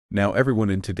Now everyone,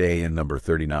 in today in number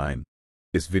 39,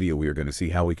 this video we are going to see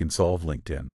how we can solve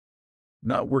LinkedIn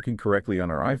not working correctly on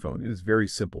our iPhone. It is very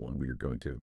simple and we are going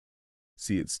to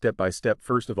see it step by step.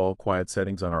 First of all, quiet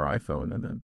settings on our iPhone, and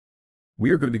then we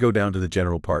are going to go down to the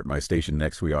general part, My Station.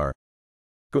 Next we are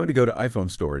going to go to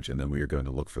iPhone storage, and then we are going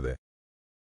to look for the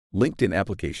LinkedIn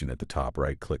application at the top.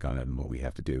 Right click on it, and what we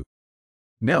have to do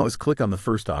now is click on the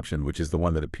first option, which is the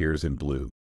one that appears in blue.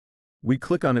 We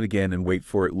click on it again and wait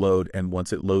for it load, and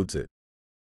once it loads, it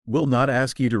will not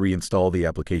ask you to reinstall the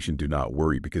application. Do not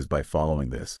worry, because by following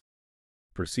this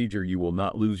procedure you will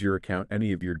not lose your account,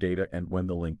 any of your data, and when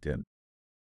the LinkedIn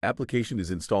application is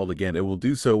installed again, it will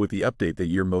do so with the update that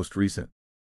your most recent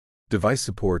device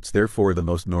supports. Therefore, the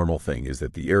most normal thing is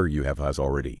that the error you have has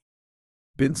already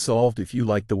been solved. If you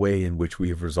like the way in which we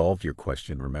have resolved your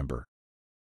question, remember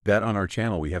that on our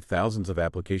channel we have thousands of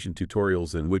application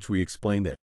tutorials in which we explain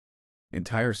that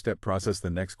entire step process. The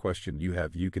next question you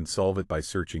have, you can solve it by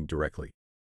searching directly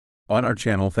on our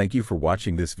channel. Thank you for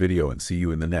watching this video and see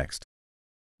you in the next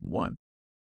one.